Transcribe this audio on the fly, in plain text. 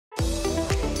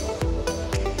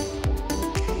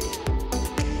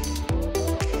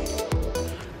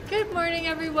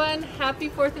everyone, happy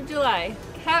 4th of July.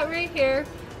 Kat right here.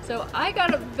 So I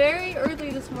got up very early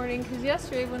this morning because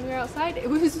yesterday when we were outside it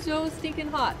was so stinking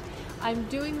hot. I'm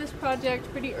doing this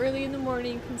project pretty early in the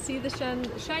morning. You can see the sun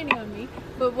shining on me.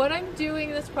 But what I'm doing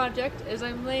in this project is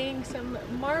I'm laying some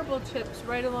marble chips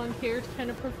right along here to kind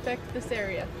of perfect this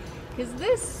area. Because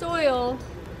this soil,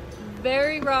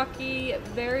 very rocky,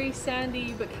 very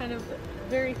sandy, but kind of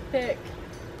very thick,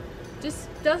 just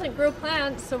doesn't grow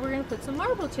plants, so we're going to put some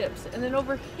marble chips. And then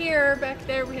over here, back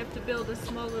there, we have to build a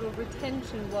small little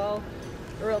retention wall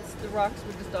or else the rocks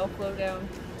would just all flow down.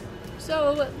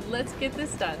 So let's get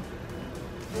this done.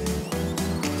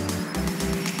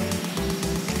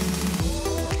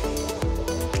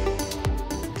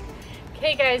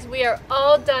 Okay guys, we are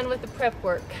all done with the prep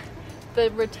work. The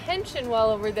retention wall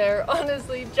over there,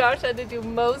 honestly, Josh had to do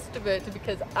most of it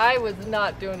because I was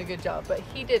not doing a good job, but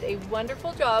he did a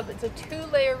wonderful job. It's a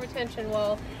 2-layer retention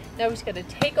wall. Now we just got to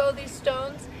take all these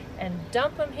stones and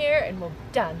dump them here and we're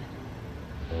done.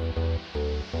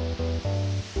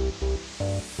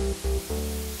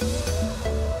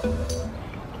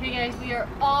 Okay guys, we are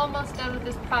almost done with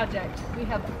this project. We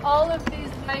have all of these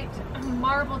white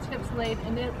marble chips laid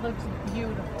and it looks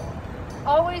beautiful.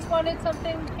 Always wanted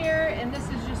something here and this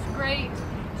is just great.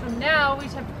 So now we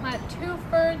just have to plant 2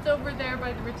 ferns over there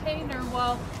by the retainer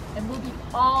wall and we'll be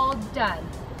all done.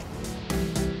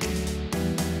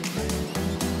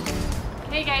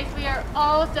 Okay guys, we are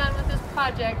all done with this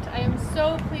project. I am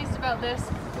so pleased about this.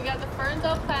 We got the ferns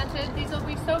all planted. These will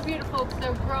be so beautiful because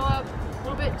they'll grow up a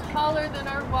little bit taller than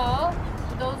our wall.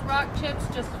 Those rock chips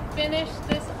just finish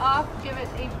this off, give it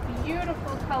a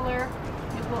beautiful color.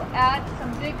 It will add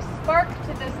some big spark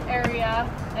to this area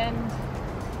and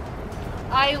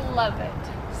I love it.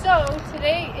 So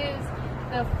today is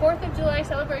the 4th of July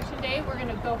celebration day. We're going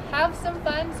to go have some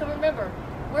fun. So remember,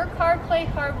 work hard, play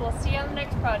hard. We'll see you on the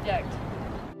next project.